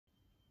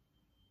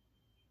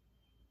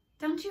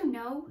Don't you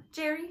know,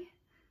 Jerry?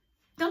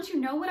 Don't you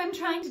know what I'm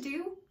trying to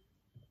do?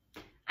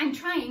 I'm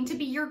trying to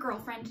be your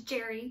girlfriend,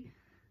 Jerry.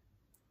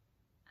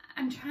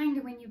 I'm trying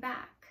to win you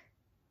back.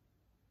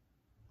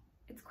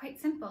 It's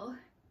quite simple.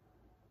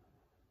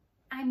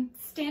 I'm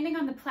standing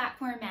on the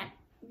platform at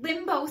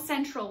Limbo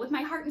Central with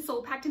my heart and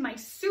soul packed in my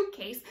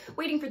suitcase,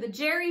 waiting for the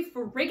Jerry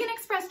friggin'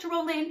 Express to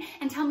roll in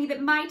and tell me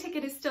that my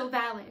ticket is still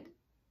valid.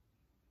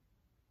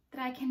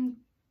 That I can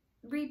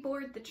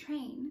reboard the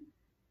train.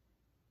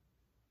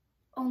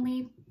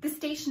 Only the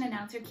station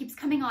announcer keeps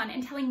coming on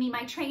and telling me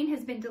my train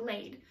has been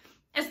delayed.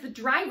 As the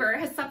driver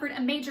has suffered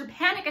a major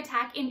panic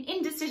attack in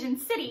Indecision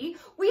City,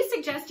 we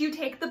suggest you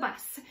take the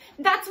bus.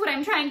 That's what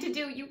I'm trying to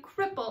do, you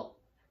cripple.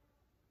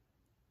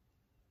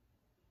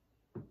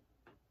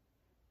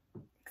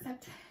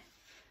 Except,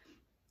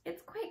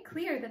 it's quite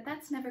clear that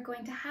that's never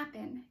going to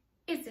happen,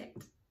 is it?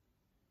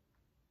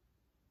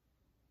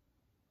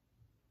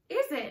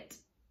 Is it?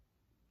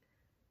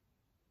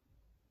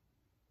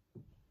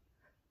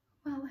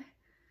 Well,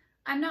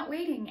 I'm not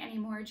waiting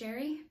anymore,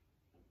 Jerry.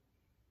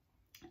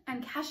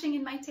 I'm cashing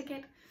in my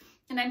ticket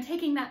and I'm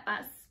taking that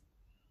bus.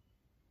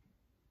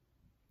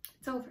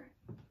 It's over.